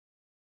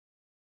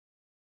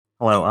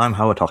Hello, I'm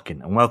Howard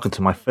Hockin, and welcome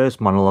to my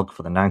first monologue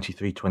for the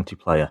 9320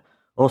 player,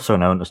 also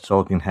known as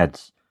Talking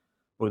Heads,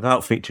 but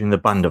without featuring the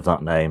band of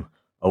that name,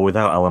 or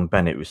without Alan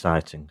Bennett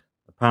reciting.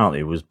 Apparently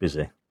he was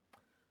busy.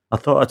 I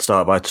thought I'd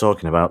start by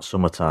talking about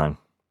summertime.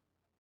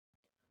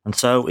 And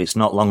so, it's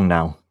not long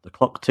now. The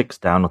clock ticks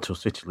down until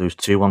City lose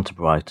 2-1 to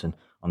Brighton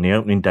on the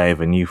opening day of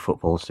a new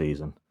football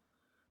season.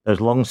 Those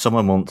long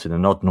summer months in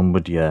an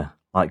odd-numbered year,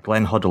 like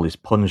Glenn Hoddle is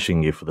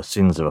punishing you for the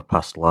sins of a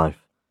past life.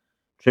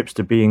 Trips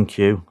to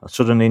B&Q, a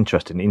sudden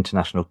interest in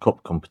international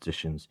cup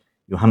competitions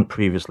you hadn't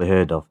previously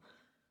heard of,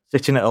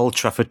 sitting at Old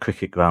Trafford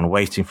Cricket Ground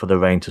waiting for the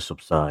rain to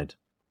subside.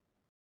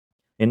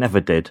 It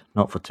never did,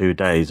 not for 2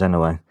 days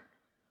anyway.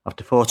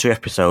 After 40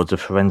 episodes of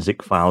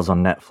Forensic Files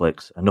on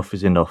Netflix, enough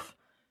is enough.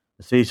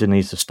 The season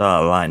needs to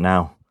start right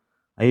now.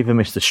 I even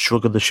missed the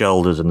shrug of the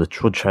shoulders and the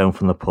trudge home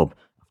from the pub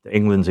after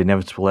England's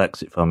inevitable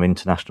exit from an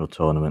international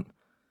tournament.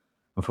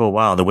 And for a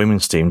while the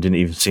women's team didn't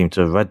even seem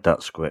to have read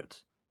that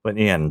script, but in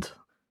the end,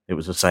 it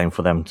was the same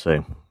for them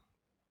too.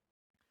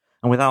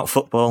 And without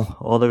football,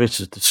 all there is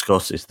to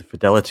discuss is the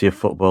fidelity of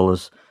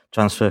footballers,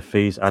 transfer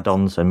fees,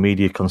 add-ons and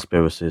media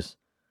conspiracies.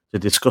 To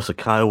discuss a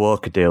Kyle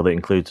Walker deal that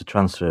includes a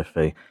transfer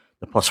fee,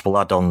 the possible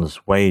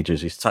add-ons,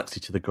 wages, his taxi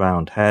to the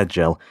ground, hair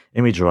gel,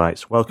 image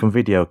rights, welcome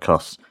video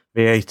costs,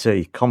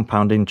 VAT,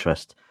 compound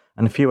interest,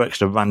 and a few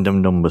extra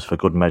random numbers for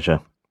good measure.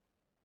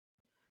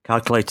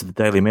 Calculated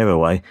the Daily Mirror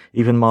way,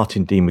 even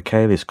Martin D.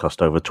 Michaelis cost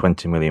over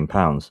 £20 million.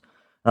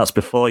 That's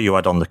before you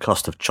add on the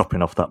cost of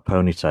chopping off that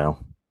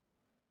ponytail.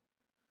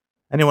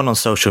 Anyone on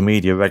social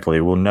media regularly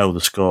will know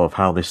the score of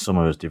how this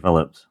summer has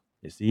developed.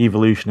 It's the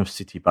evolution of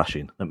City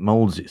bashing that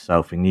moulds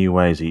itself in new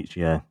ways each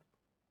year.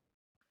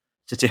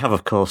 City have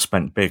of course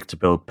spent big to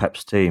build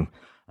Pep's team,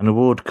 and the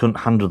board couldn't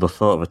handle the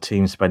thought of a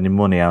team spending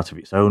money out of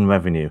its own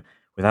revenue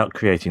without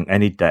creating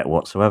any debt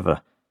whatsoever,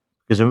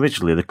 because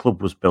originally the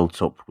club was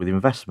built up with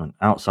investment,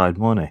 outside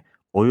money,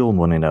 oil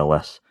money no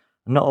less,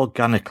 and not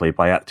organically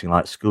by acting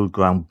like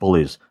school-ground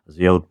bullies as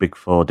the old Big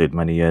Four did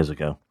many years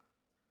ago.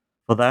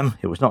 For them,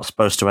 it was not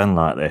supposed to end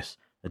like this.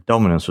 Their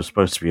dominance was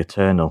supposed to be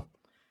eternal.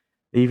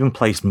 They even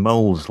placed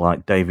moles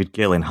like David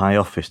Gill in high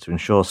office to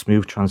ensure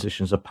smooth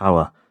transitions of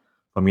power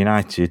from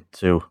United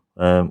to,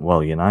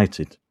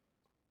 United.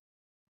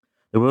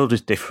 The world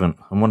is different,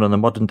 and one of the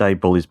modern-day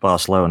bullies,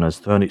 Barcelona, has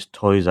thrown its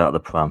toys out of the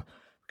pram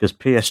because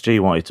PSG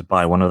wanted to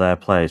buy one of their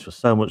players for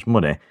so much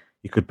money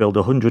you could build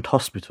 100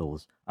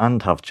 hospitals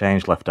and have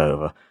change left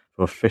over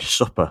for a fish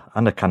supper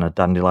and a can of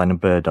dandelion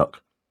and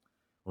burdock.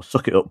 Well,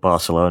 suck it up,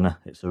 Barcelona.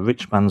 It's a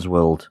rich man's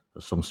world,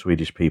 as some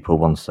Swedish people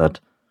once said.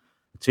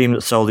 The team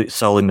that sold its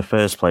soul in the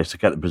first place to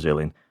get the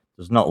Brazilian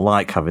does not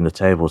like having the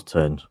tables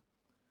turned.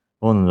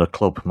 More than the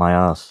club, my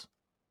arse.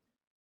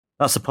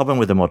 That's the problem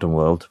with the modern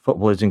world.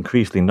 Football is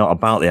increasingly not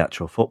about the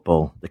actual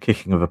football, the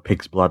kicking of a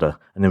pig's bladder,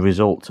 and the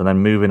results, and then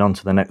moving on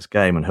to the next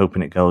game and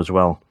hoping it goes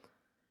well.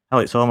 Hell,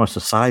 it's almost a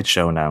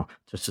sideshow now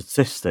to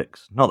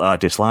statistics, not that I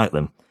dislike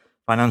them,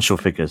 financial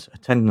figures,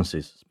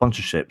 attendances,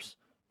 sponsorships,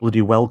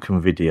 bloody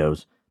welcome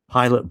videos,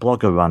 pilot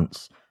blogger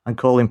rants, and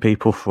calling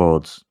people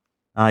frauds.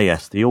 Ah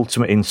yes, the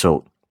ultimate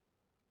insult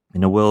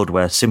in a world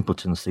where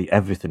simpletons see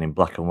everything in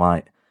black and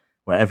white,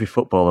 where every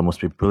footballer must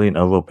be brilliant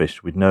or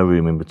rubbish with no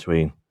room in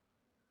between.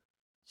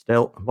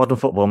 Still, modern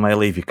football may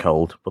leave you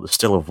cold, but there's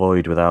still a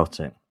void without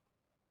it.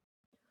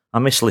 I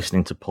miss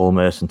listening to Paul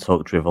Merson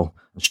talk drivel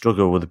and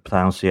struggle with the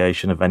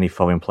pronunciation of any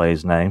foreign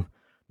player's name.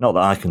 Not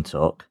that I can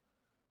talk.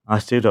 I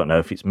still don't know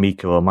if it's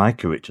Mika or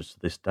Micah Richards to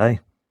this day,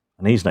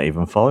 and he's not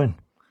even foreign.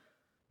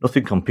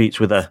 Nothing competes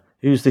with a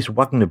 "who's this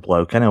Wagner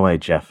bloke anyway,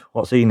 Jeff?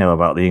 What's he know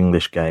about the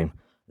English game?"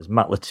 as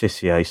Matt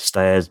Letizia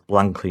stares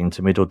blankly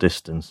into middle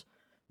distance,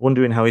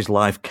 wondering how his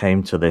life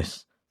came to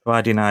this.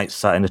 Friday night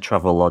sat in a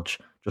travel lodge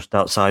just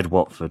outside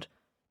Watford,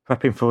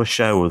 prepping for a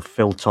show with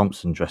Phil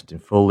Thompson dressed in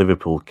full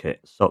Liverpool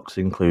kit, socks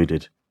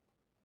included.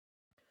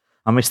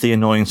 I miss the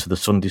annoyance of the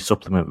Sunday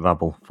supplement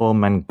rabble, 4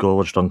 men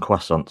gorged on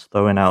croissants,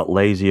 throwing out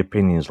lazy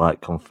opinions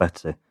like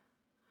confetti.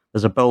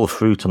 There's a bowl of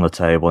fruit on the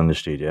table in the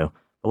studio,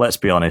 but let's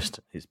be honest,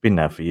 it's been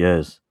there for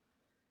years.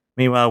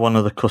 Meanwhile, one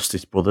of the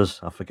Custis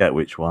brothers, I forget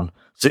which one,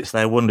 sits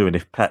there wondering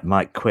if Pep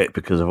might quit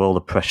because of all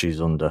the pressure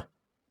he's under.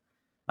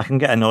 I can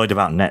get annoyed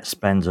about net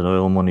spends and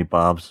oil money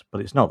barbs,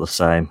 but it's not the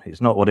same. It's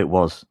not what it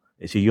was.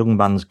 It's a young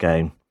man's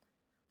game.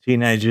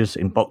 Teenagers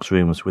in box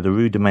rooms with a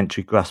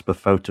rudimentary grasp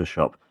of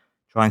Photoshop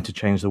trying to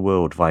change the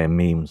world via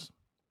memes.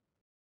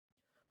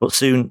 But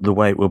soon the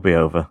wait will be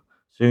over.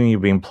 Soon you'll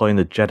be employing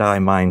the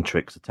Jedi mind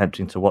tricks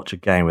attempting to watch a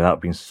game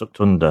without being sucked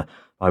under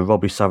by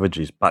Robbie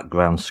Savage's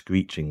background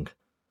screeching.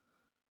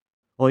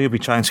 Or you'll be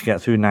trying to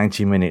get through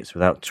 90 minutes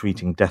without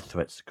tweeting death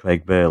threats to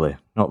Craig Burley.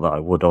 Not that I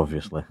would,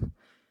 obviously.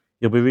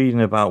 You'll be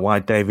reading about why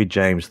David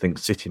James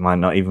thinks City might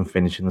not even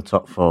finish in the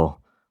top 4.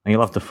 And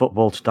you'll have the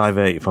football to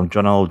divert you from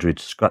John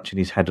Aldridge scratching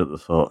his head at the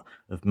thought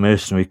of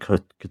mercenary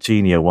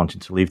Coutinho wanting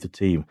to leave the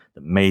team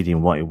that made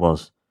him what he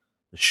was.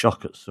 The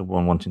shock at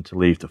someone wanting to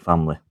leave the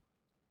family.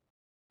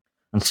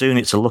 And soon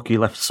it's a lucky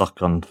left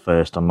sock on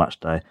first on match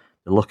day,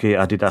 the lucky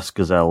Adidas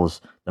Gazelles,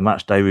 the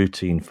match day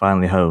routine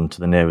finally honed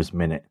to the nearest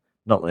minute.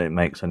 Not that it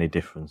makes any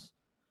difference.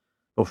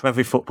 But for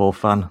every football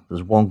fan,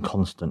 there's one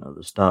constant at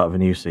the start of a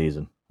new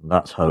season, and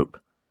that's hope.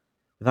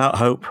 Without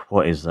hope,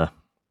 what is there?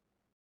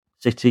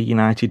 City,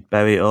 United,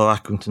 Bury or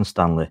Accrington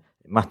Stanley,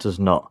 it matters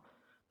not.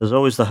 There's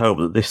always the hope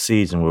that this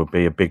season will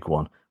be a big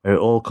one, where it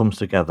all comes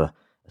together,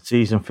 a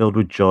season filled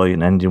with joy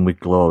and ending with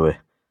glory.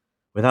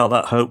 Without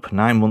that hope,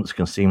 9 months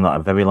can seem like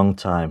a very long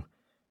time,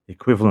 the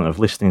equivalent of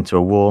listening to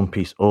a War and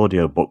Peace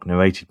audiobook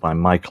narrated by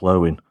Michael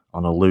Owen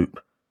on a loop,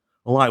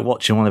 or like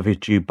watching one of his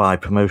Dubai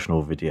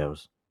promotional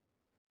videos.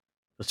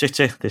 For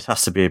City, this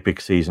has to be a big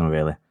season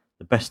really.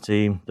 The best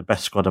team, the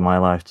best squad of my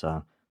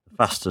lifetime, the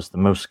fastest, the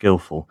most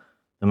skillful,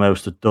 the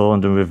most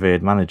adored and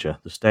revered manager,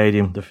 the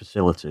stadium, the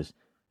facilities.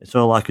 It's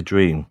all like a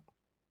dream.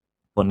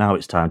 But now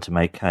it's time to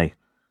make hay.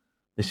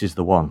 This is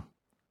the one,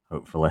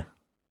 hopefully.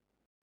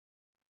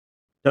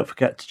 Don't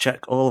forget to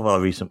check all of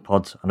our recent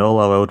pods and all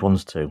our old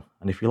ones too.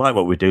 And if you like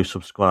what we do,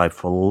 subscribe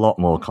for a lot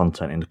more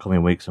content in the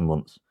coming weeks and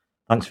months.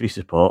 Thanks for your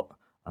support,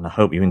 and I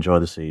hope you enjoy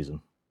the season.